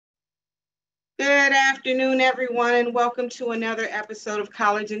Good afternoon, everyone, and welcome to another episode of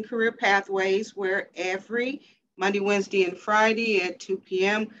College and Career Pathways, where every Monday, Wednesday, and Friday at 2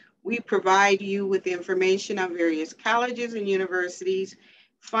 p.m., we provide you with information on various colleges and universities,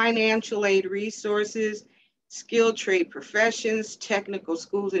 financial aid resources, skilled trade professions, technical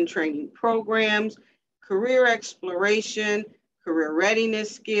schools and training programs, career exploration, career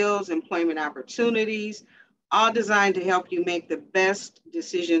readiness skills, employment opportunities, all designed to help you make the best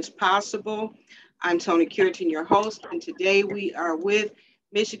decisions possible. I'm Tony Curitin, your host, and today we are with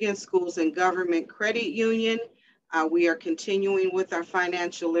Michigan Schools and Government Credit Union. We are continuing with our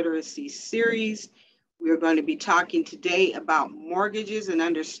financial literacy series. We are going to be talking today about mortgages and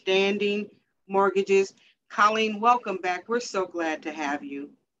understanding mortgages. Colleen, welcome back. We're so glad to have you.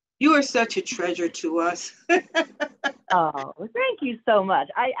 You are such a treasure to us. Oh, thank you so much.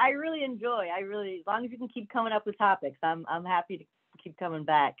 I really enjoy. As long as you can keep coming up with topics, I'm happy to keep coming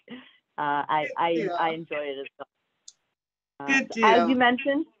back. I enjoy it as well. Good deal. As you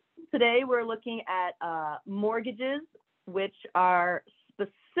mentioned, today we're looking at mortgages, which are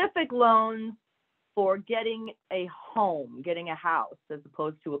specific loans for getting a home, getting a house, as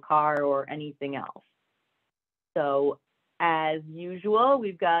opposed to a car or anything else. So, as usual,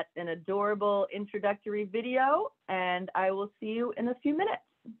 we've got an adorable introductory video, and I will see you in a few minutes.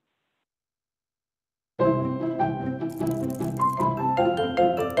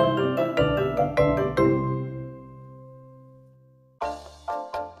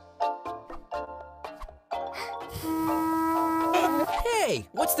 Hey,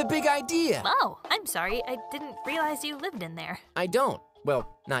 what's the big idea? Oh, I'm sorry. I didn't realize you lived in there. I don't.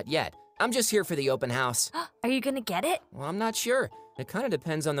 Well, not yet. I'm just here for the open house. Are you gonna get it? Well, I'm not sure. It kind of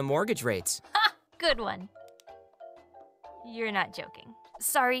depends on the mortgage rates. Ha! Good one. You're not joking.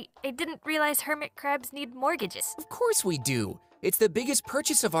 Sorry, I didn't realize hermit crabs need mortgages. Of course we do. It's the biggest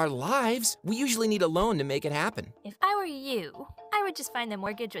purchase of our lives. We usually need a loan to make it happen. If I were you, I would just find the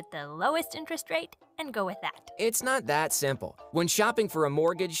mortgage with the lowest interest rate and go with that. It's not that simple. When shopping for a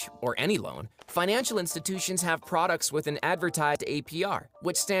mortgage or any loan, financial institutions have products with an advertised APR,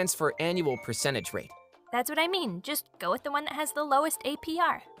 which stands for annual percentage rate. That's what I mean. Just go with the one that has the lowest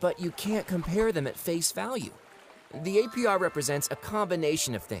APR. But you can't compare them at face value. The APR represents a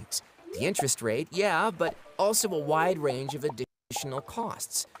combination of things. The interest rate, yeah, but also a wide range of additional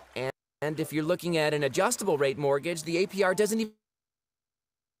costs. And if you're looking at an adjustable rate mortgage, the APR doesn't even...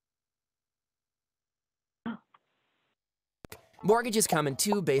 Mortgages come in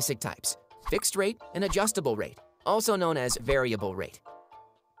two basic types, fixed rate and adjustable rate, also known as variable rate.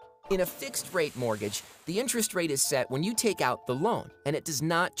 In a fixed rate mortgage, the interest rate is set when you take out the loan, and it does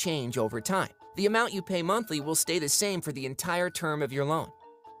not change over time. The amount you pay monthly will stay the same for the entire term of your loan.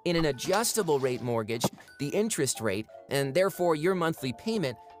 In an adjustable rate mortgage, the interest rate, and therefore your monthly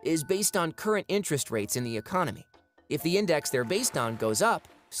payment, is based on current interest rates in the economy. If the index they're based on goes up,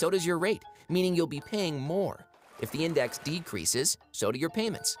 so does your rate, meaning you'll be paying more. If the index decreases, so do your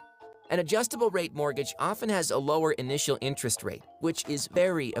payments. An adjustable rate mortgage often has a lower initial interest rate, which is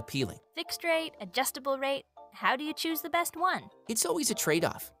very appealing. Fixed rate, adjustable rate. How do you choose the best one? It's always a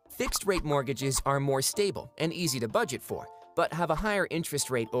trade-off. Fixed rate mortgages are more stable and easy to budget for, but have a higher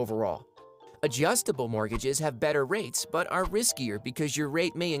interest rate overall. Adjustable mortgages have better rates, but are riskier because your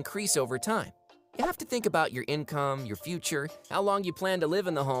rate may increase over time. You have to think about your income, your future, how long you plan to live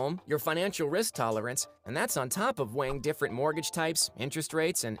in the home, your financial risk tolerance, and that's on top of weighing different mortgage types, interest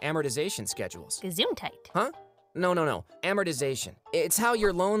rates, and amortization schedules. Gesundheit. Huh? No. Amortization. It's how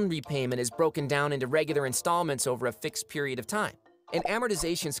your loan repayment is broken down into regular installments over a fixed period of time. An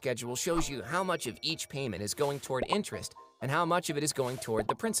amortization schedule shows you how much of each payment is going toward interest and how much of it is going toward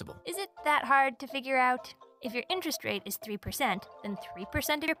the principal. Is it that hard to figure out? If your interest rate is 3%, then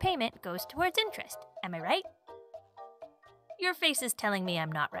 3% of your payment goes towards interest. Am I right? Your face is telling me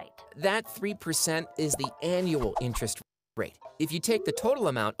I'm not right. That 3% is the annual interest rate. If you take the total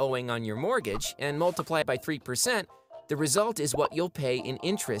amount owing on your mortgage and multiply it by 3%, the result is what you'll pay in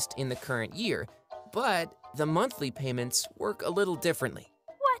interest in the current year, but the monthly payments work a little differently.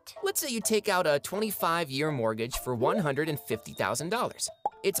 What? Let's say you take out a 25-year mortgage for $150,000.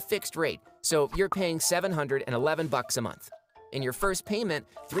 It's a fixed rate, so you're paying $711 a month. In your first payment,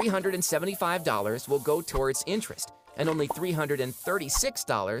 $375 will go towards interest, and only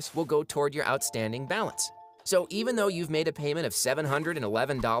 $336 will go toward your outstanding balance. So even though you've made a payment of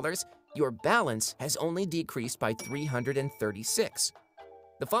 $711, your balance has only decreased by $336.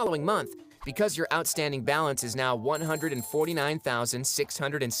 The following month, because your outstanding balance is now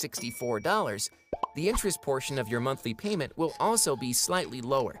 $149,664, the interest portion of your monthly payment will also be slightly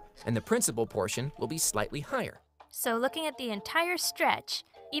lower, and the principal portion will be slightly higher. So looking at the entire stretch,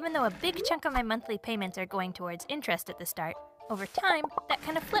 Even though a big chunk of my monthly payments are going towards interest at the start, over time, that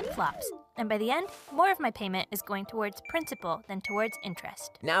kind of flip-flops. And by the end, more of my payment is going towards principal than towards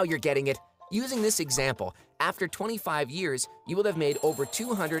interest. Now you're getting it. Using this example, after 25 years, you will have made over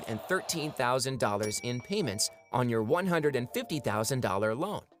 $213,000 in payments on your $150,000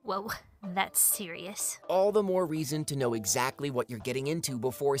 loan. Whoa, that's serious. All the more reason to know exactly what you're getting into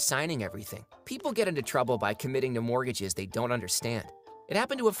before signing everything. People get into trouble by committing to mortgages they don't understand. It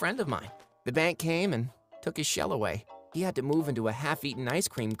happened to a friend of mine. The bank came and took his shell away. He had to move into a half-eaten ice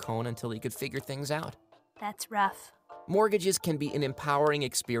cream cone until he could figure things out. That's rough. Mortgages can be an empowering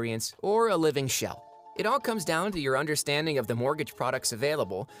experience or a living shell. It all comes down to your understanding of the mortgage products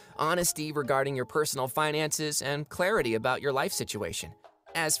available, honesty regarding your personal finances, and clarity about your life situation.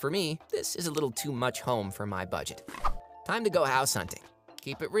 As for me, this is a little too much home for my budget. Time to go house hunting.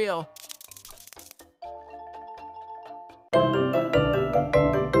 Keep it real.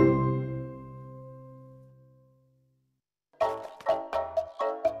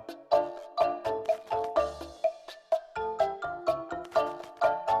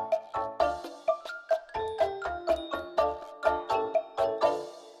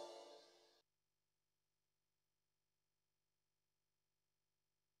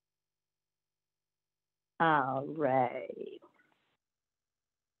 All right.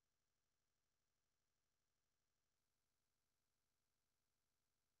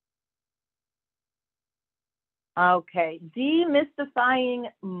 Okay, demystifying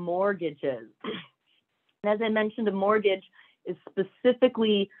mortgages. As I mentioned, a mortgage is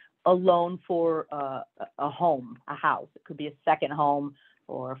specifically a loan for a home, a house. It could be a second home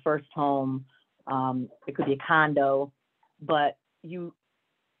or a first home. It could be a condo, but you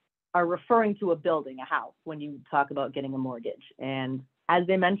are referring to a building, a house, when you talk about getting a mortgage. And as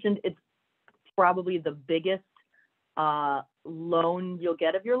I mentioned, it's probably the biggest loan you'll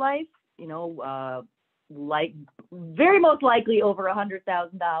get of your life, like very most likely over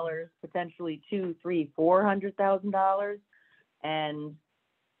 $100,000, potentially $200,000, $300,000, $400,000. And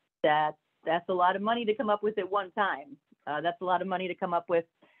that's a lot of money to come up with at one time. That's a lot of money to come up with,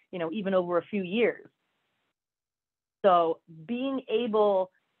 even over a few years. So being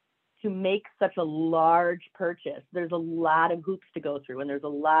able to make such a large purchase, there's a lot of hoops to go through and there's a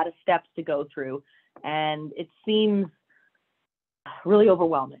lot of steps to go through. And it seems really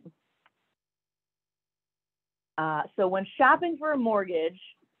overwhelming. So when shopping for a mortgage,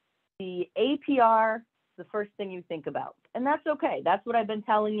 the APR is the first thing you think about. And that's okay. That's what I've been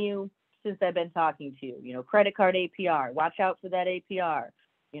telling you since I've been talking to you. Credit card APR, watch out for that APR.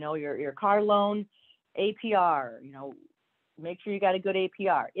 Your car loan APR, make sure you got a good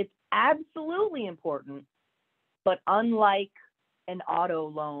APR. It's absolutely important, but unlike an auto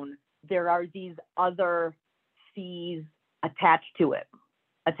loan, there are these other fees attached to a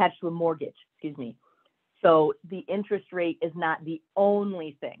mortgage, excuse me. So the interest rate is not the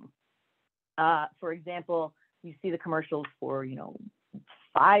only thing. For example, you see the commercials for,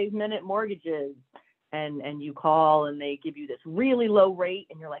 5-minute mortgages, and you call and they give you this really low rate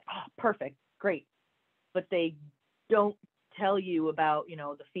and you're like, oh, perfect, great. But they don't tell you about,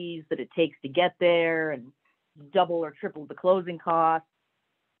 the fees that it takes to get there and double or triple the closing costs.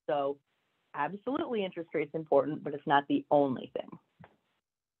 So absolutely interest rate's important, but it's not the only thing.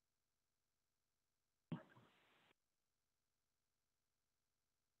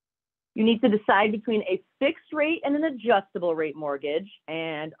 You need to decide between a fixed rate and an adjustable rate mortgage,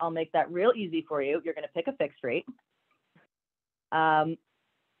 and I'll make that real easy for you. You're going to pick a fixed rate.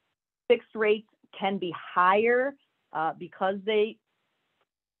 Fixed rates can be higher because they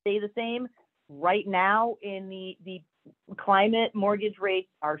stay the same. Right now in the climate, mortgage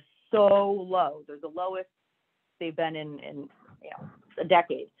rates are so low. They're the lowest they've been in a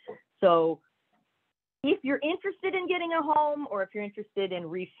decade. So if you're interested in getting a home, or if you're interested in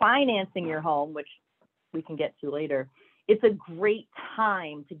refinancing your home, which we can get to later, it's a great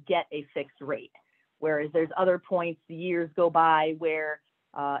time to get a fixed rate. Whereas there's other points, years go by where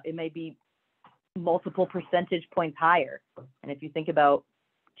it may be multiple percentage points higher. And if you think about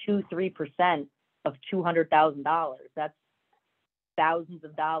 2-3% of $200,000, that's thousands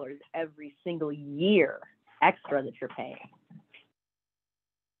of dollars every single year extra that you're paying.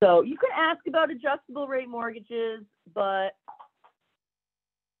 So you can ask about adjustable rate mortgages, but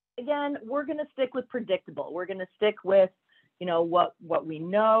again, we're going to stick with predictable. We're going to stick with, what we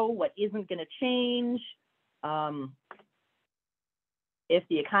know, what isn't going to change. If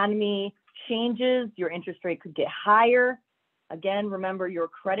the economy changes, your interest rate could get higher. Again, remember your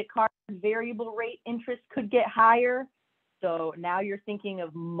credit card variable rate interest could get higher. So now you're thinking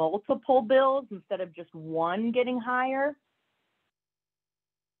of multiple bills instead of just one getting higher.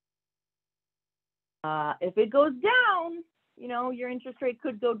 If it goes down, you know, your interest rate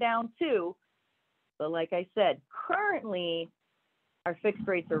could go down too. But like I said, currently our fixed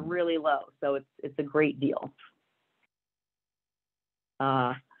rates are really low, so it's a great deal.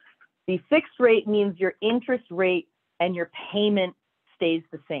 The fixed rate means your interest rate and your payment stays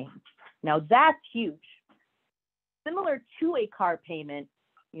the same. Now that's huge. Similar to a car payment,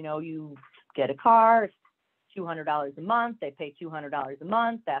 you know, you get a car, $200 a month, they pay $200 a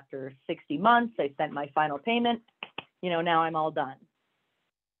month. After 60 months, they sent my final payment. You know, now I'm all done.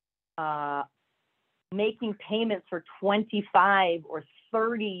 Making payments for 25 or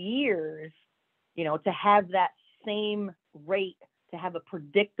 30 years, you know, to have that same rate, to have a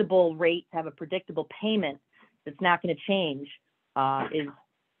predictable rate, to have a predictable payment that's not going to change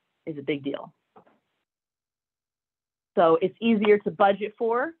is a big deal. So it's easier to budget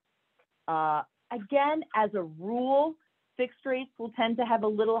for. Again, as a rule, fixed rates will tend to have a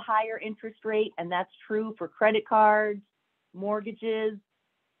little higher interest rate, and that's true for credit cards, mortgages.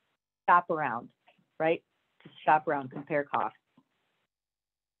 Shop around, right? Just shop around, compare costs.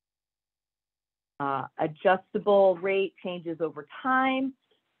 Adjustable rate changes over time.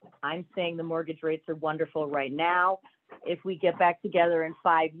 I'm saying the mortgage rates are wonderful right now. If we get back together in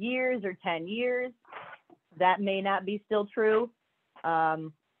 5 years or 10 years, that may not be still true.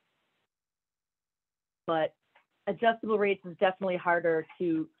 But adjustable rates is definitely harder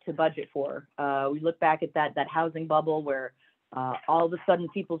to budget for. We look back at that housing bubble where all of a sudden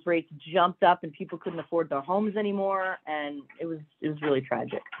people's rates jumped up and people couldn't afford their homes anymore, and it was really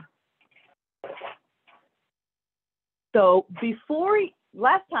tragic. So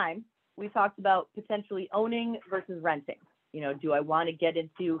last time we talked about potentially owning versus renting. You know, do I want to get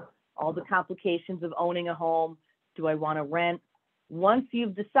into all the complications of owning a home? Do I want to rent? Once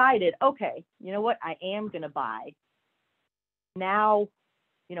you've decided, okay, you know what, I am going to buy. Now,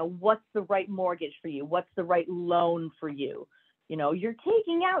 you know, what's the right mortgage for you? What's the right loan for you? You know, you're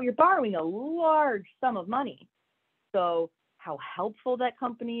borrowing a large sum of money. So how helpful that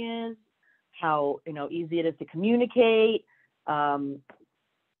company is, how, you know, easy it is to communicate, how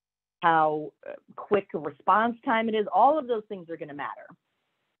quick a response time it is, all of those things are going to matter.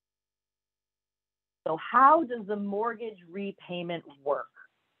 So how does the mortgage repayment work?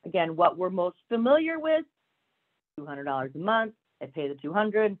 Again, what we're most familiar with, $200 a month, I pay the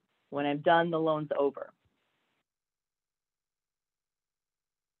 $200. When I'm done, the loan's over.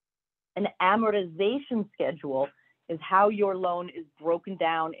 An amortization schedule is how your loan is broken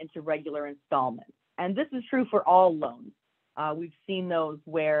down into regular installments. And this is true for all loans. We've seen those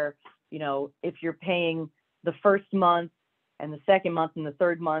where, you know, if you're paying the first month and the second month and the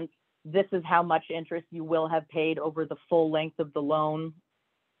third month, this is how much interest you will have paid over the full length of the loan.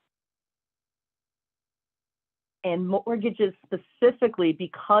 And mortgages specifically,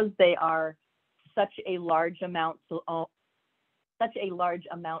 because they are such a large amount to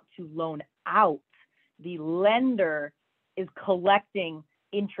loan out, the lender is collecting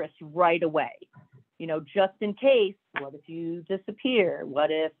interest right away. You know, just in case, what if you disappear?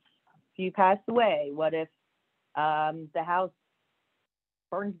 What if you pass away? What if the house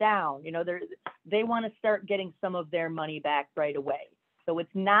burns down? You know, they want to start getting some of their money back right away. So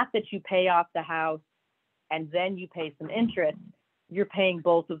it's not that you pay off the house and then you pay some interest. You're paying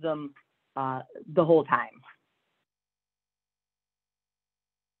both of them the whole time.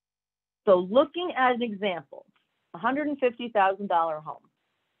 So looking at an example, $150,000 home,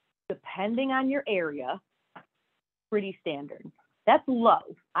 depending on your area, pretty standard. That's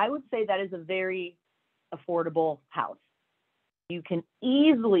low. I would say that is a very affordable house. You can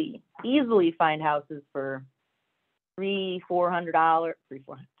easily find houses for $300,000 or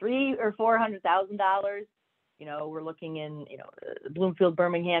 $400,000. You know, we're looking in, you know, Bloomfield,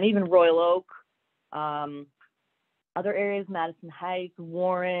 Birmingham, even Royal Oak. Other areas, Madison Heights,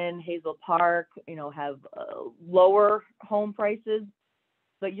 Warren, Hazel Park, you know, have lower home prices,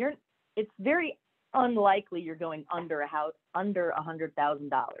 but it's very unlikely you're going under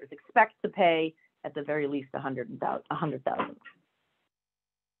 $100,000. Expect to pay at the very least $100,000.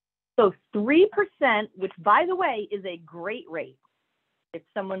 So 3%, which by the way is a great rate. If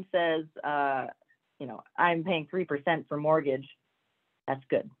someone says, you know, I'm paying 3% for mortgage, that's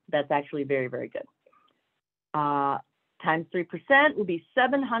good. That's actually very, very good. Times 3% will be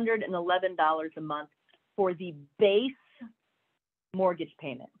 $711 a month for the base mortgage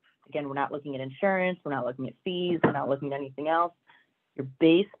payment. Again, we're not looking at insurance, we're not looking at fees, we're not looking at anything else. Your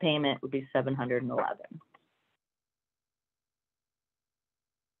base payment would be $711.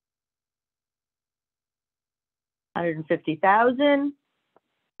 $150,000,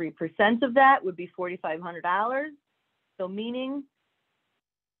 3% of that would be $4,500. So meaning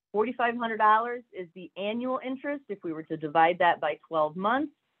 $4,500 is the annual interest. If we were to divide that by 12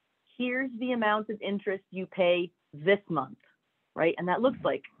 months, here's the amount of interest you pay this month, right? And that looks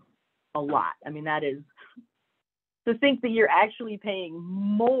like a lot. I mean, that is, to think that you're actually paying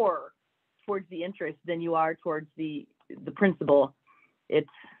more towards the interest than you are towards the principal, it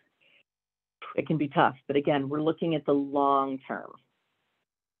can be tough. But again, we're looking at the long term.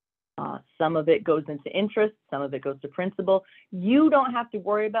 Some of it goes into interest, some of it goes to principal. You don't have to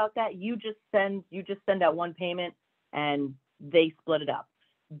worry about that. You just send out one payment and they split it up.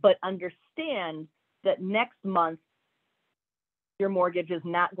 But understand that next month your mortgage is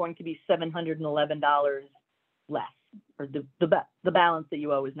not going to be $711 less, or the balance that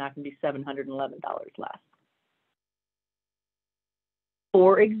you owe is not going to be $711 less.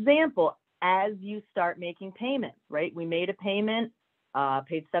 For example, as you start making payments, right? We made a payment,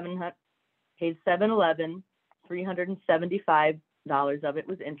 paid $711, $375 of it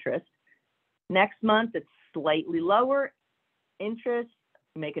was interest. Next month, it's slightly lower interest.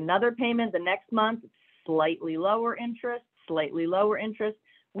 Make another payment the next month, it's slightly lower interest, slightly lower interest.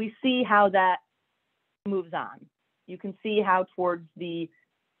 We see how that moves on. You can see how towards the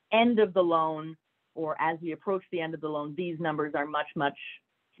end of the loan, or as we approach the end of the loan, these numbers are much, much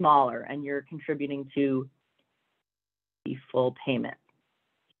smaller, and you're contributing to the full payment,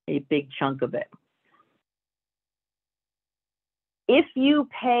 a big chunk of it. If you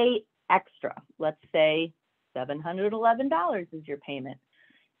pay extra, let's say $711 is your payment,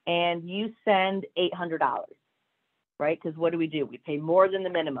 and you send $800, right? Because what do? We pay more than the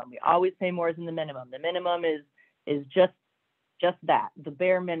minimum. We always pay more than the minimum. The minimum is just that, the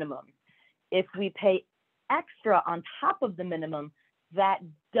bare minimum. If we pay extra on top of the minimum, that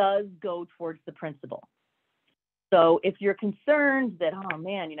does go towards the principal. So if you're concerned that, oh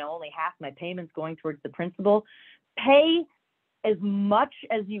man, only half my payment's going towards the principal, pay as much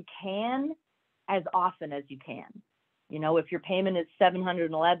as you can, as often as you can. If your payment is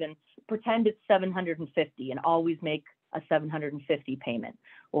 $711, pretend it's $750 and always make a $750 payment,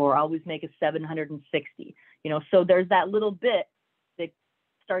 or always make a $760. So there's that little bit that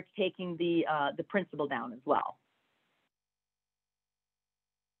starts taking the principal down as well.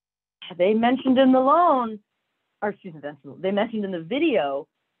 They mentioned in the loan, or excuse me, they mentioned in the video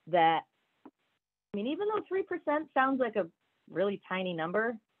that, even though 3% sounds like a really tiny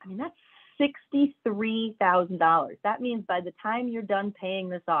number, that's $63,000. That means by the time you're done paying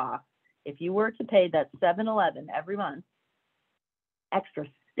this off, if you were to pay that $711 every month, extra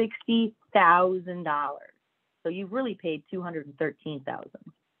 $60,000. So you've really paid $213,000.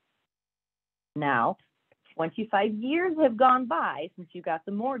 Now, 25 years have gone by since you got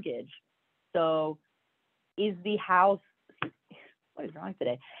the mortgage. So is the house, what is wrong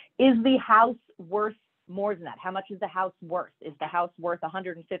today? Is the house worth more than that? How much is the house worth? Is the house worth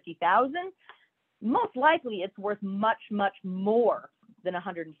 $150,000? Most likely it's worth much, much more than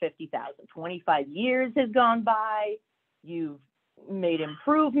 $150,000. 25 years has gone by. You've made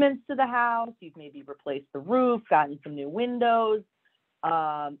improvements to the house. You've maybe replaced the roof, gotten some new windows.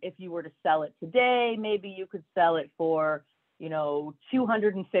 If you were to sell it today, maybe you could sell it for,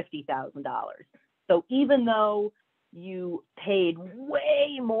 $250,000. So even though you paid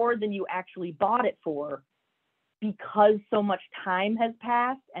way more than you actually bought it for, because so much time has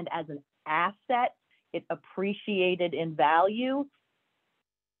passed and as an asset, it appreciated in value,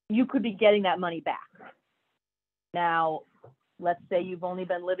 you could be getting that money back. Now, let's say you've only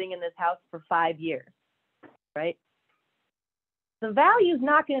been living in this house for 5 years, right? The value is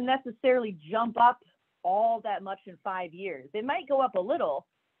not going to necessarily jump up all that much in 5 years. It might go up a little,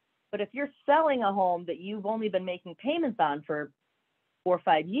 but if you're selling a home that you've only been making payments on for 4 or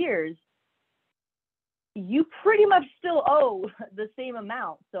 5 years, you pretty much still owe the same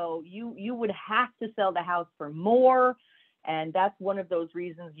amount. So you would have to sell the house for more. And that's one of those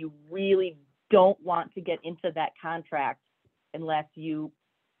reasons you really don't want to get into that contract unless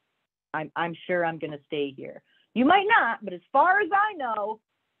I'm sure I'm going to stay here. You might not, but as far as I know,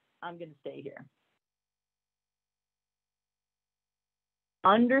 I'm going to stay here.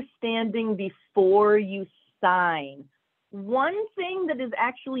 Understanding before you sign. One thing that is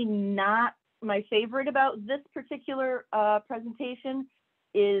actually not my favorite about this particular presentation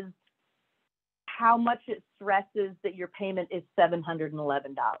is how much it stresses that your payment is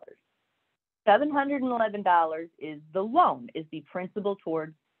 $711. $711 is the loan, is the principal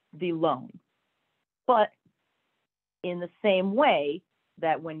towards the loan. But in the same way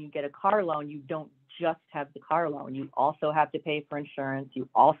that when you get a car loan, you don't just have the car loan. You also have to pay for insurance. You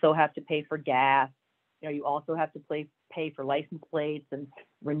also have to pay for gas. You also have to pay for license plates and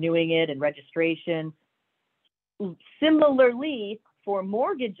renewing it and registration. Similarly, For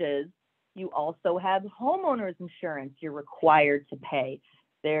mortgages, you also have homeowners insurance you're required to pay.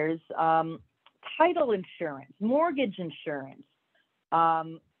 There's title insurance, mortgage insurance,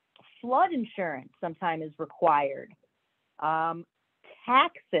 flood insurance sometimes is required,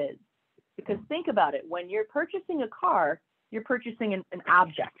 taxes. Because think about it, when you're purchasing a car, you're purchasing an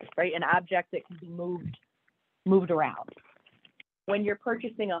object, right? An object that can be moved around. When you're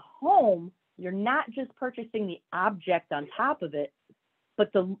purchasing a home, you're not just purchasing the object on top of it,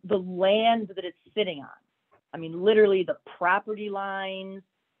 but the land that it's sitting on. I mean, literally the property lines,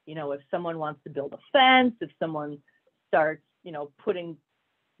 you know, if someone wants to build a fence, if someone starts, you know, putting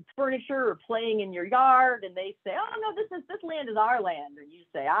furniture or playing in your yard and they say, oh no, this land is our land. And you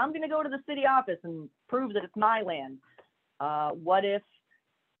say, I'm going to go to the city office and prove that it's my land. What if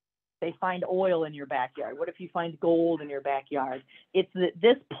they find oil in your backyard? What if you find gold in your backyard? It's that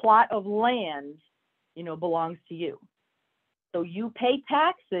this plot of land, you know, belongs to you. So you pay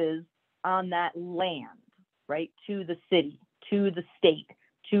taxes on that land, right? To the city, to the state,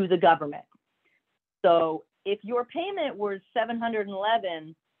 to the government. So if your payment was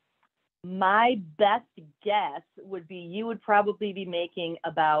 $711, my best guess would be you would probably be making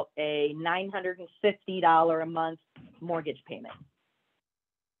about a $950 a month mortgage payment.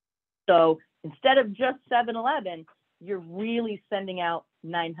 So instead of just $711, you're really sending out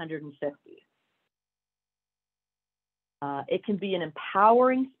 $950. It can be an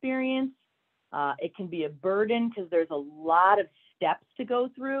empowering experience. It can be a burden because there's a lot of steps to go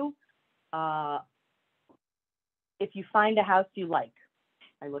through. If you find a house you like,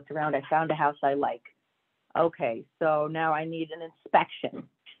 I looked around, I found a house I like. Okay, so now I need an inspection.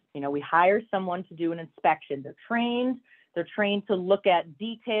 You know, we hire someone to do an inspection. They're trained to look at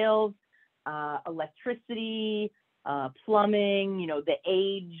details, electricity, plumbing, you know, the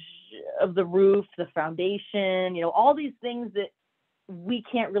age of the roof, the foundation, you know, all these things that we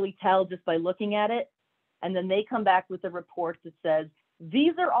can't really tell just by looking at it. And then they come back with a report that says,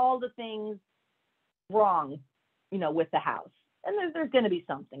 these are all the things wrong, you know, with the house. And there's going to be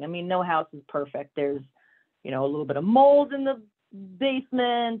something. I mean, no house is perfect. There's, you know, a little bit of mold in the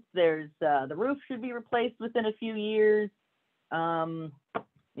basement. There's the roof should be replaced within a few years.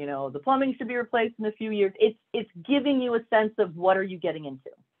 You know, the plumbing should be replaced in a few years. It's giving you a sense of what are you getting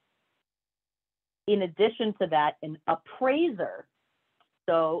into. In addition to that, an appraiser.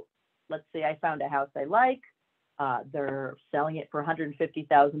 So let's say I found a house I like. They're selling it for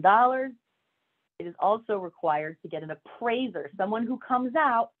 $150,000. It is also required to get an appraiser, someone who comes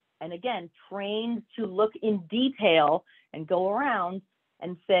out and again, trained to look in detail and go around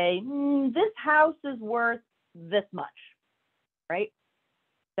and say, this house is worth this much, right?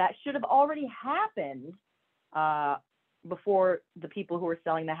 That should have already happened before the people who were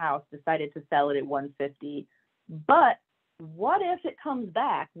selling the house decided to sell it at $150. But what if it comes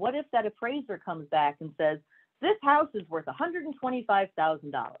back? What if that appraiser comes back and says, this house is worth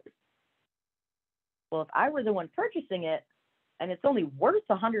 $125,000? Well, if I were the one purchasing it and it's only worth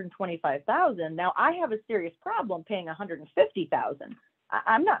 $125,000, now I have a serious problem paying $150,000.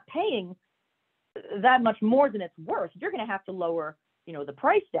 I'm not paying that much more than it's worth. You're going to have to lower, you know, the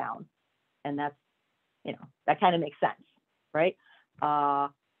price down, and that's, you know, that kind of makes sense, right?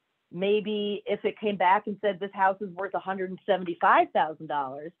 Maybe if it came back and said this house is worth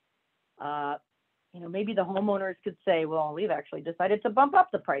 $175,000, you know, maybe the homeowners could say, well, we've actually decided to bump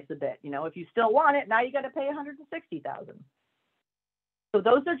up the price a bit. You know, if you still want it, now you got to pay $160,000. So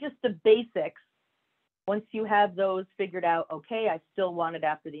those are just the basics. Once you have those figured out, okay, I still want it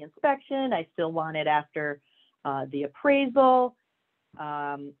after the inspection. I still want it after the appraisal.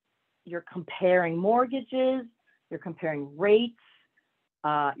 You're comparing mortgages. You're comparing rates.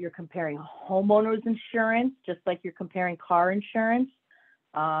 You're comparing homeowners insurance, just like you're comparing car insurance.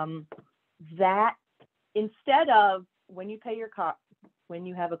 That instead of when you pay your car, when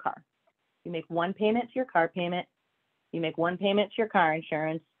you have a car, you make one payment to your car payment, you make one payment to your car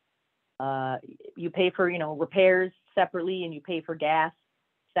insurance, you pay for, you know, repairs separately, and you pay for gas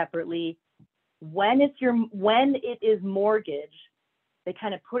separately. When it is mortgage, they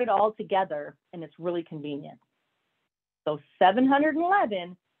kind of put it all together, and it's really convenient. So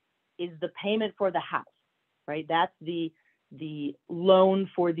 $711 is the payment for the house, right? That's the loan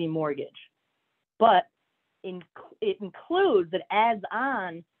for the mortgage. But it includes, it adds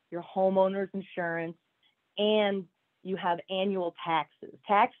on your homeowner's insurance, and you have annual taxes.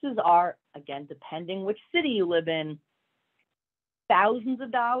 Taxes are, again, depending which city you live in, thousands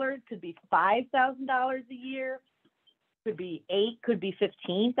of dollars, could be $5,000 a year, could be $8,000, could be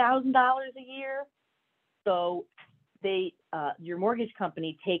 $15,000 a year. So your mortgage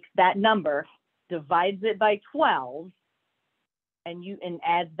company takes that number, divides it by 12, and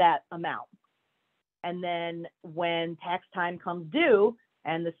adds that amount. And then when tax time comes due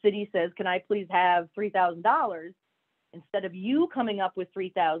and the city says, can I please have $3,000? Instead of you coming up with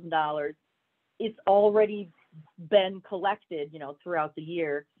 $3,000, it's already been collected, you know, throughout the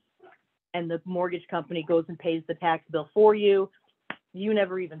year. And the mortgage company goes and pays the tax bill for you. You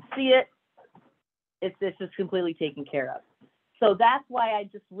never even see it. It's just completely taken care of. So that's why I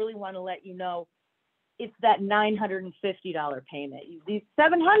just really want to let you know it's that $950 payment. The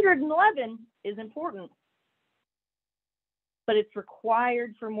 $711 is important, but it's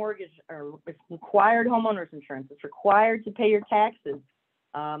required for mortgage, or it's required homeowners insurance. It's required to pay your taxes.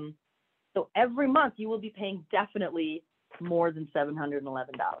 So every month you will be paying definitely more than $711.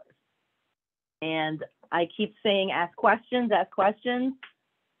 And I keep saying, ask questions, ask questions,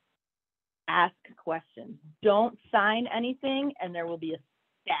 ask questions. Don't sign anything, and there will be a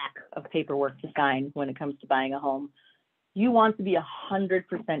stack of paperwork to sign when it comes to buying a home. You want to be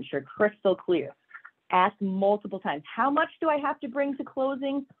 100% sure, crystal clear. Ask multiple times. How much do I have to bring to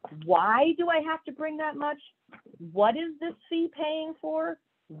closing? Why do I have to bring that much? What is this fee paying for?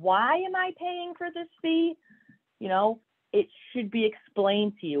 Why am I paying for this fee? You know, it should be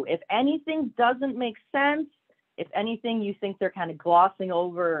explained to you. If anything doesn't make sense, if anything you think they're kind of glossing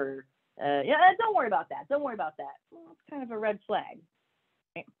over, yeah, don't worry about that. Don't worry about that. Well, it's kind of a red flag.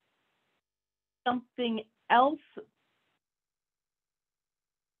 Right? Something else,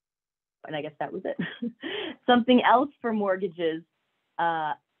 and I guess that was it. Something else for mortgages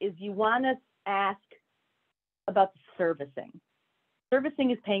is you want to ask about the servicing.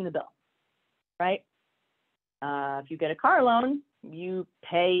 Servicing is paying the bill, right? If you get a car loan, you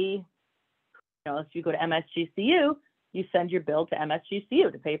pay, you know, if you go to MSGCU, you send your bill to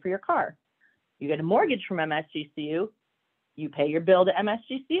MSGCU to pay for your car. You get a mortgage from MSGCU, you pay your bill to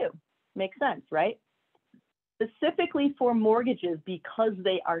MSGCU. Makes sense, right? Specifically for mortgages, because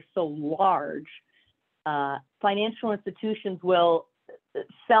they are so large, financial institutions will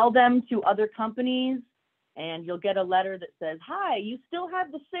sell them to other companies, and you'll get a letter that says, hi, you still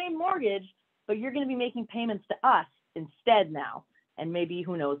have the same mortgage, but you're going to be making payments to us instead now. And maybe,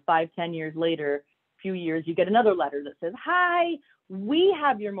 who knows, 5-10 years later, few years, you get another letter that says, hi, we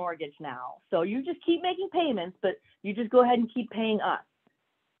have your mortgage now. So you just keep making payments, but you just go ahead and keep paying us.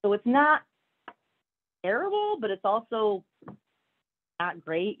 So it's not terrible, but it's also not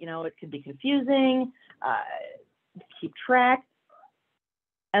great. You know, it could be confusing, keep track.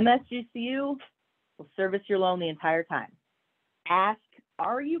 MSGCU will service your loan the entire time. Ask,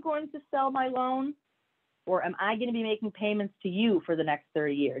 are you going to sell my loan? Or am I going to be making payments to you for the next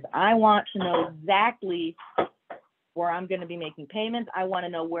 30 years? I want to know exactly where I'm going to be making payments. I want to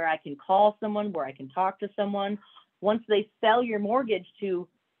know where I can call someone, where I can talk to someone. Once they sell your mortgage to,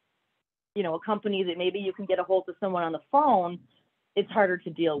 you know, a company that maybe you can get a hold of someone on the phone, it's harder to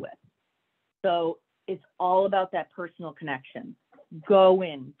deal with. So it's all about that personal connection. Go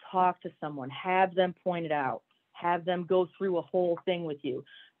in, talk to someone, have them point it out, have them go through a whole thing with you.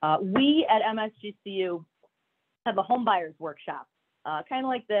 We at MSGCU have a home buyers workshop, kind of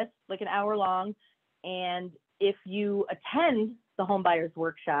like this, like an hour long. And if you attend the home buyers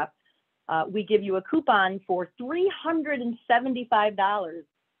workshop, we give you a coupon for $375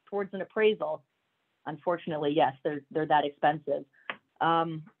 towards an appraisal. Unfortunately, yes, they're that expensive,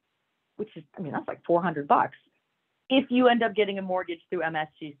 which is, I mean, that's like $400 if you end up getting a mortgage through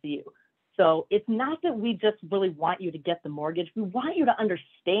MSGCU. So it's not that we just really want you to get the mortgage. We want you to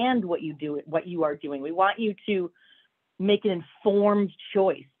understand what you are doing. We want you to make an informed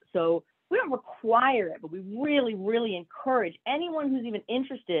choice. So we don't require it, but we really, really encourage anyone who's even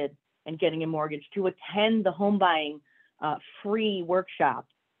interested in getting a mortgage to attend the home buying free workshop.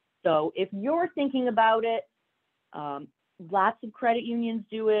 So if you're thinking about it, lots of credit unions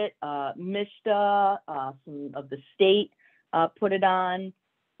do it. MISTA, some of the state put it on.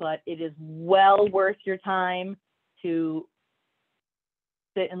 But it is well worth your time to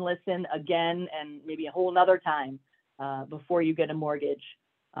sit and listen again, and maybe a whole nother time before you get a mortgage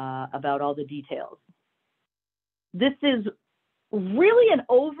about all the details. This is really an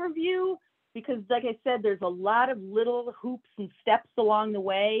overview because, like I said, there's a lot of little hoops and steps along the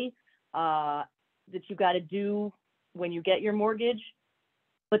way that you got to do when you get your mortgage.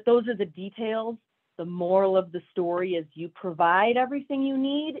 But those are the details. The moral of the story is you provide everything you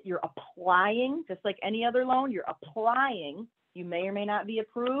need. You're applying, just like any other loan, you're applying. You may or may not be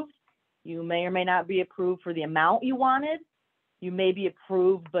approved. You may or may not be approved for the amount you wanted. You may be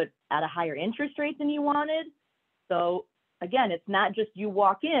approved, but at a higher interest rate than you wanted. So again, it's not just you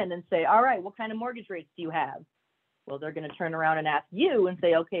walk in and say, all right, what kind of mortgage rates do you have? Well, they're going to turn around and ask you and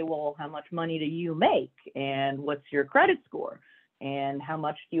say, okay, well, how much money do you make? And what's your credit score? And how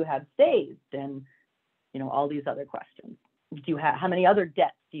much do you have saved? And, all these other questions. How many other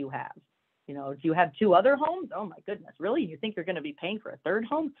debts do you have? Do you have 2 other homes? Oh my goodness, really? You think you're going to be paying for a 3rd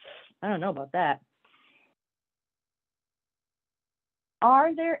home? I don't know about that.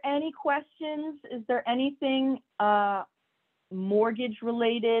 Are there any questions? Is there anything mortgage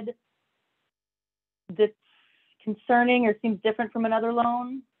related that's concerning or seems different from another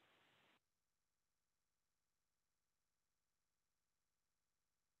loan?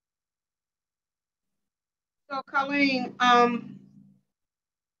 So Colleen,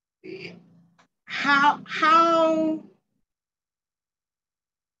 how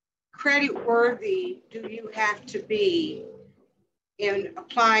credit worthy do you have to be in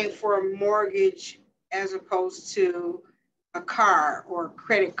applying for a mortgage as opposed to a car or a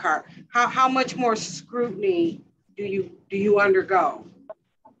credit card? How much more scrutiny do you undergo?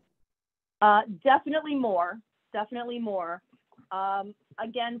 Definitely more. Definitely more.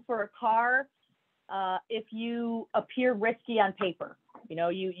 Again, for a car, if you appear risky on paper,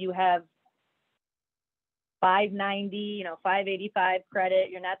 you have 590, 585 credit,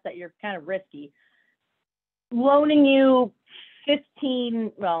 you're kind of risky. Loaning you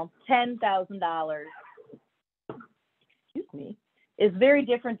 $10,000, excuse me, is very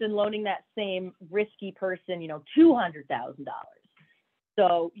different than loaning that same risky person, $200,000.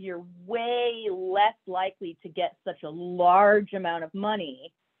 So you're way less likely to get such a large amount of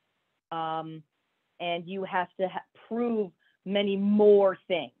money. And you have to prove many more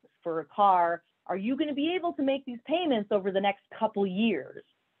things. For a car, are you going to be able to make these payments over the next couple years?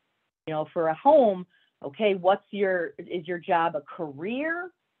 For a home, okay, is your job a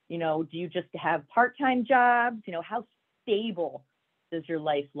career? Do you just have part-time jobs? How stable does your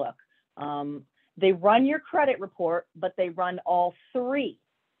life look? They run your credit report, but they run all 3.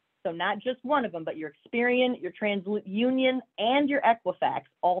 So not just one of them, but your Experian, your TransUnion, and your Equifax,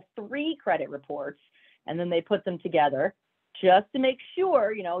 all 3 credit reports. And then they put them together just to make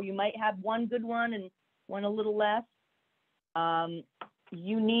sure, you might have one good one and one a little less.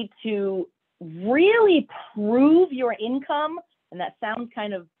 You need to really prove your income. And that sounds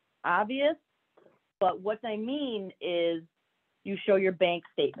kind of obvious, but what I mean is you show your bank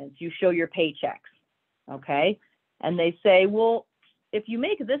statements, you show your paychecks, okay? And they say, well, if you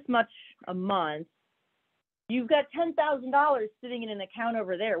make this much a month, you've got $10,000 sitting in an account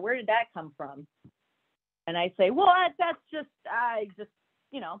over there. Where did that come from? And I say, well, that's just, I just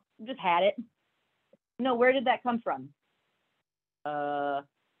had it. No, where did that come from?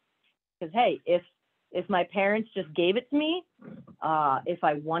 Because, hey, if my parents just gave it to me, if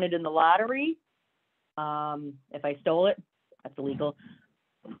I won it in the lottery, if I stole it, that's illegal.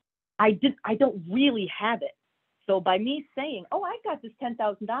 I don't really have it. So by me saying, oh, I got this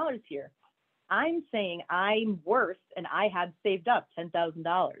 $10,000 here, I'm saying I'm worth and I have saved up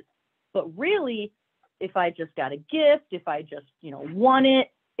 $10,000. But really, if I just got a gift, if I just, won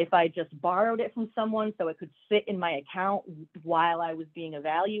it, if I just borrowed it from someone so it could sit in my account while I was being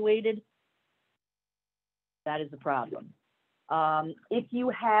evaluated, that is the problem. If you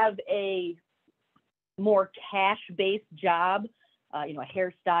have a more cash-based job, a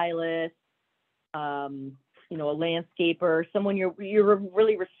hairstylist, a landscaper, someone you're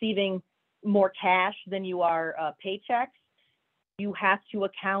really receiving more cash than you are paychecks, you have to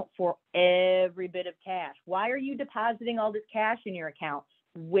account for every bit of cash. Why are you depositing all this cash in your account?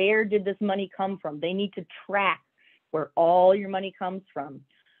 Where did this money come from? They need to track where all your money comes from.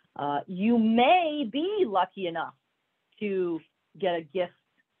 You may be lucky enough to get a gift,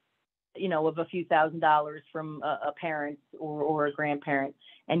 of a few $1,000s from a parent or a grandparent,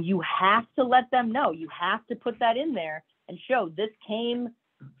 and you have to let them know. You have to put that in there and show this came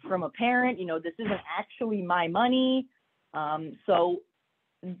from a parent. This isn't actually my money. So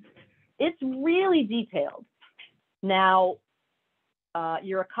it's really detailed. Now,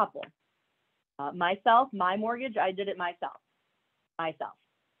 you're a couple. Myself, my mortgage, I did it myself.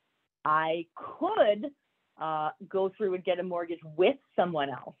 I could go through and get a mortgage with someone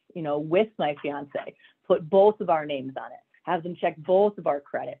else, with my fiance, put both of our names on it, have them check both of our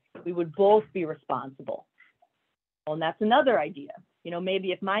credit. We would both be responsible. Well, and that's another idea.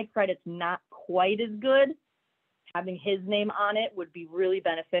 Maybe if my credit's not quite as good, having his name on it would be really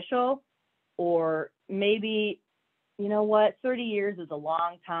beneficial. Or maybe, 30 years is a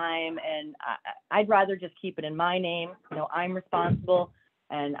long time, and I'd rather just keep it in my name. I'm responsible,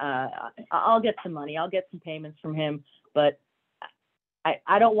 and I'll get some money. I'll get some payments from him, but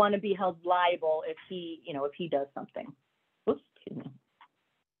I don't want to be held liable if he does something. Oops, excuse me.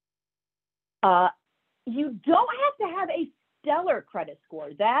 You don't have to have a stellar credit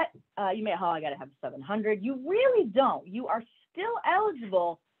score. That you may, I got to have 700. You really don't. You are still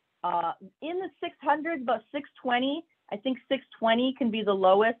eligible in the 600s, about 620. I think 620 can be the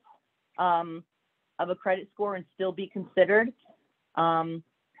lowest of a credit score and still be considered.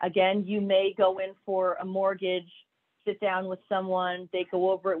 Again, you may go in for a mortgage, sit down with someone, they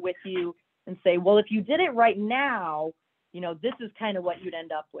go over it with you and say, well, if you did it right now, this is kind of what you'd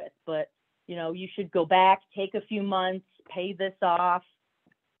end up with. But, you should go back, take a few months, pay this off,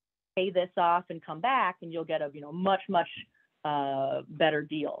 and come back, and you'll get a, much, much better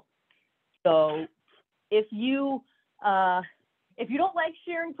deal. So if you don't like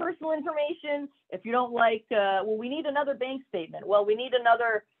sharing personal information, if you don't like, well, we need another bank statement. Well, we need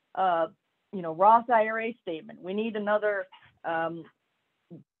another, Roth IRA statement. We need another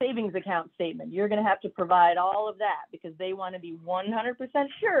savings account statement. You're going to have to provide all of that because they want to be 100%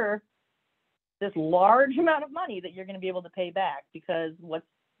 sure this large amount of money that you're going to be able to pay back, because what's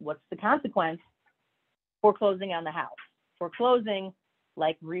the consequence? Foreclosing on the house. Foreclosing,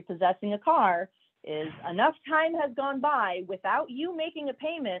 like repossessing a car, is enough time has gone by without you making a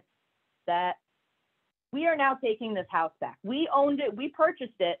payment that we are now taking this house back. We owned it, we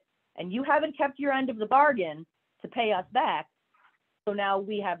purchased it, and you haven't kept your end of the bargain to pay us back. So now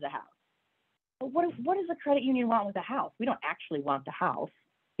we have the house. But what does the credit union want with the house? We don't actually want the house.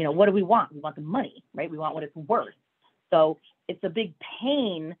 What do we want? We want the money, right? We want what it's worth. So it's a big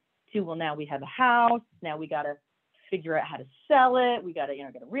pain to, well, now we have a house. Now we got to figure out how to sell it. We got to,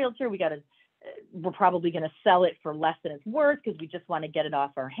 get a realtor. We're probably going to sell it for less than it's worth because we just want to get it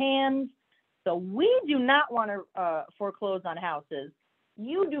off our hands. So we do not want to foreclose on houses.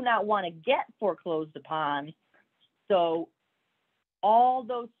 You do not want to get foreclosed upon. So all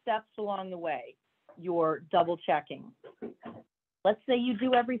those steps along the way, you're double checking. Let's say you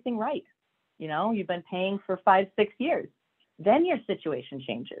do everything right. You've been paying for 5-6 years. Then your situation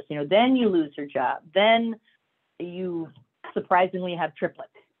changes. Then you lose your job. Then you surprisingly have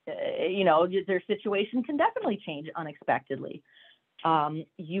triplets. Their situation can definitely change unexpectedly.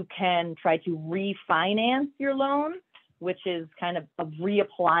 You can try to refinance your loan, which is kind of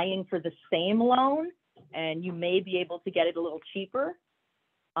reapplying for the same loan, and you may be able to get it a little cheaper.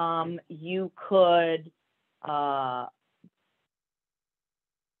 You could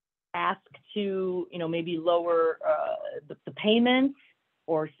ask to, maybe lower the payments,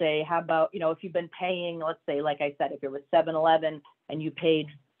 or say, how about, if you've been paying, let's say, like I said, if it was $7.11 and you paid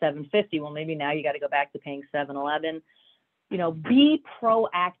 $7.50, well, maybe now you got to go back to paying $7.11. Be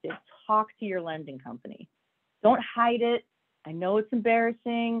proactive. Talk to your lending company. Don't hide it. I know it's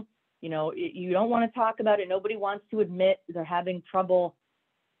embarrassing. You don't want to talk about it. Nobody wants to admit they're having trouble,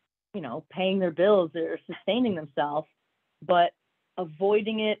 paying their bills or sustaining themselves, but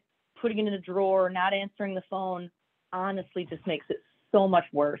avoiding it, putting it in a drawer, not answering the phone, honestly just makes it so much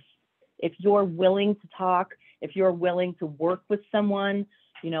worse. If you're willing to talk, if you're willing to work with someone,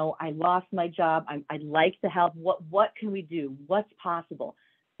 I lost my job, I'd like to help, what can we do? What's possible?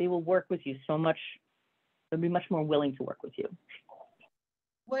 They will work with you so much. They'll be much more willing to work with you.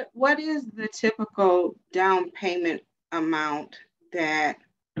 What is the typical down payment amount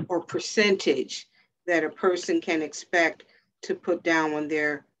or percentage that a person can expect to put down when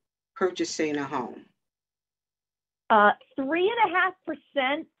they're purchasing a home?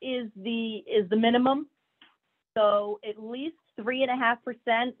 3.5% is the minimum. So at least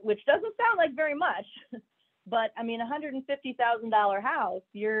 3.5%, which doesn't sound like very much, but I mean, $150,000 house,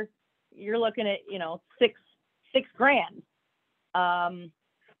 you're looking at, six grand. And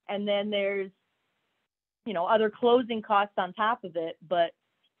then there's, other closing costs on top of it. But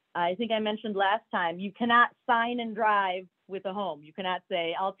I think I mentioned last time, you cannot sign and drive with a home. You cannot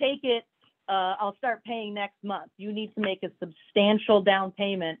say, I'll take it, I'll start paying next month. You need to make a substantial down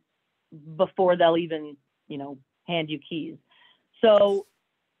payment before they'll even, hand you keys. So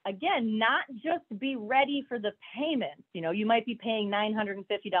again, not just be ready for the payments. You might be paying $950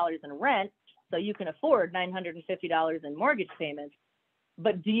 in rent, so you can afford $950 in mortgage payments,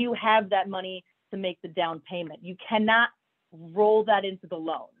 but do you have that money to make the down payment? You cannot roll that into the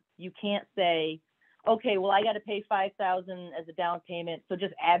loan. You can't say, okay, well, I got to pay $5,000 as a down payment, so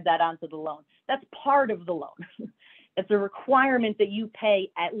just add that onto the loan. That's part of the loan. It's a requirement that you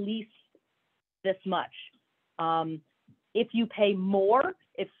pay at least this much. If you pay more,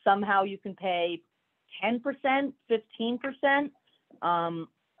 if somehow you can pay 10%, 15%,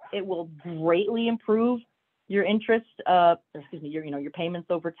 it will greatly improve your interest, your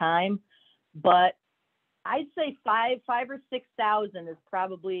payments over time. But I'd say $5,000 or $6,000 is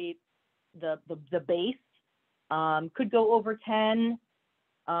probably the base. Could go over 10.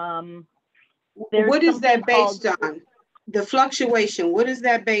 What is that based on? The fluctuation, what is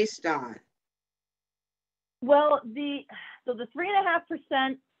that based on? Well, So the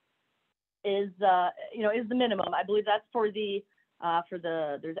 3.5% is, is the minimum. I believe that's for there's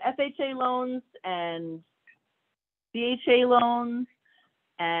FHA loans and CHA loans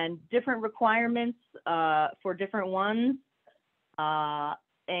and different requirements for different ones.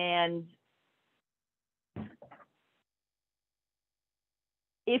 And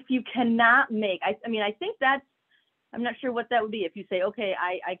if you cannot make, I think that's, I'm not sure what that would be. If you say, okay,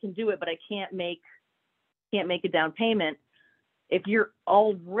 I can do it, but I can't make a down payment. If you're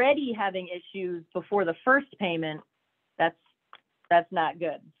already having issues before the first payment, that's not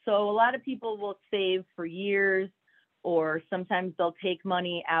good. So a lot of people will save for years, or sometimes they'll take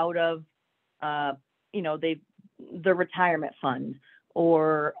money out of, the retirement fund,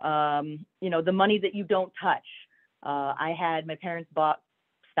 or, the money that you don't touch. My parents bought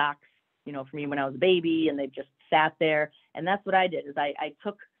stocks, for me when I was a baby, and they just sat there. And that's what I did, is I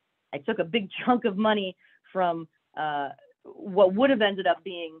took a big chunk of money from what would have ended up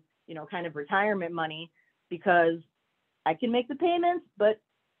being, kind of retirement money, because I can make the payments, but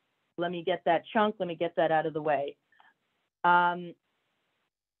let me get that chunk, let me get that out of the way. In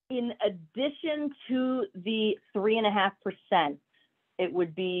addition to the 3.5%, it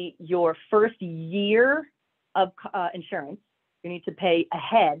would be your first year of insurance. You need to pay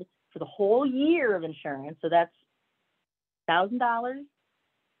ahead for the whole year of insurance. So that's $1,000.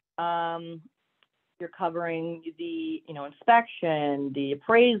 You're covering the, inspection, the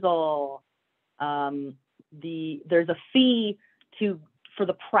appraisal. There's a fee for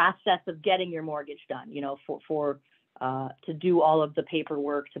the process of getting your mortgage done, to do all of the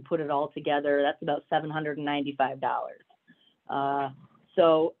paperwork, to put it all together. That's about $795.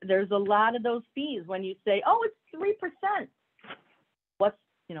 So there's a lot of those fees when you say, oh, it's 3%.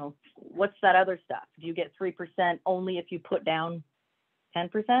 What's that other stuff? Do you get 3% only if you put down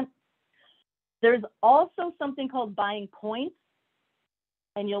 10%? There's also something called buying points,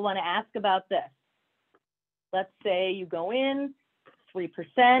 and you'll want to ask about this. Let's say you go in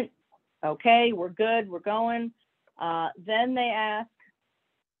 3%. Okay, we're good, we're going. Then they ask,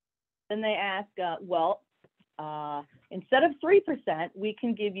 instead of 3%, we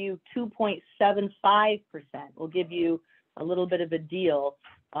can give you 2.75%. We'll give you a little bit of a deal,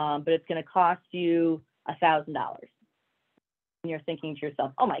 but it's going to cost you $1,000. And you're thinking to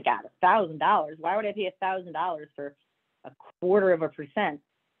yourself, oh my God, $1,000. Why would I pay $1,000 for 0.25%?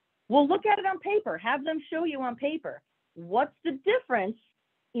 Well, look at it on paper. Have them show you on paper. What's the difference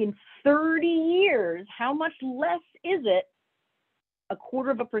in 30 years? How much less is it?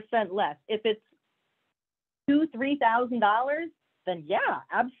 0.25% less. If it's $2,000-$3,000, then yeah,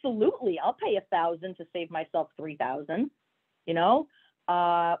 absolutely, I'll pay $1,000 to save myself $3,000.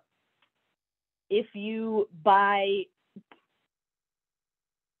 If you buy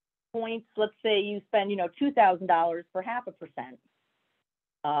points, let's say you spend, $2,000 for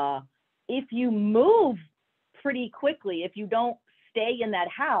 0.5%. If you move pretty quickly, if you don't stay in that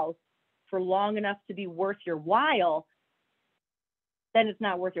house for long enough to be worth your while, then it's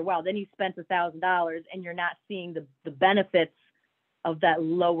not worth your while. Then you spent $1,000 and you're not seeing the benefits of that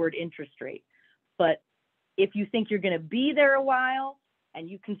lowered interest rate. But if you think you're going to be there a while and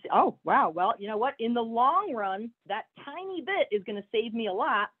you can say, oh, wow, well, you know what? In the long run, that tiny bit is going to save me a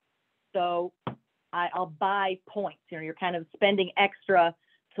lot. So I'll buy points. You're kind of spending extra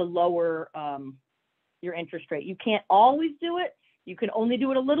to lower your interest rate. You can't always do it. You can only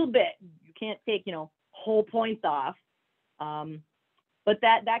do it a little bit. You can't take, whole points off. But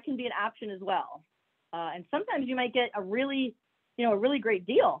that can be an option as well. And sometimes you might get a really great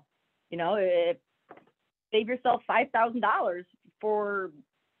deal. Save yourself $5,000 for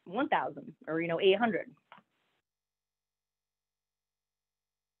 $1,000 or, $800.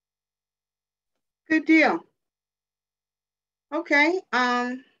 Good deal. Okay.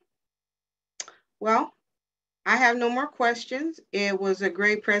 Well, I have no more questions. It was a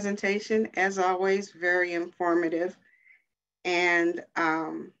great presentation, as always, very informative. And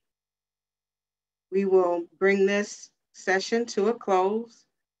we will bring this session to a close.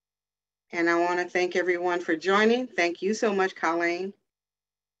 And I want to thank everyone for joining. Thank you so much, Colleen.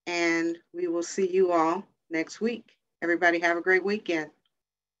 And we will see you all next week. Everybody have a great weekend.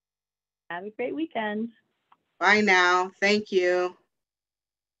 Have a great weekend. Bye now. Thank you.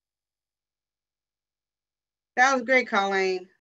 That was great, Colleen.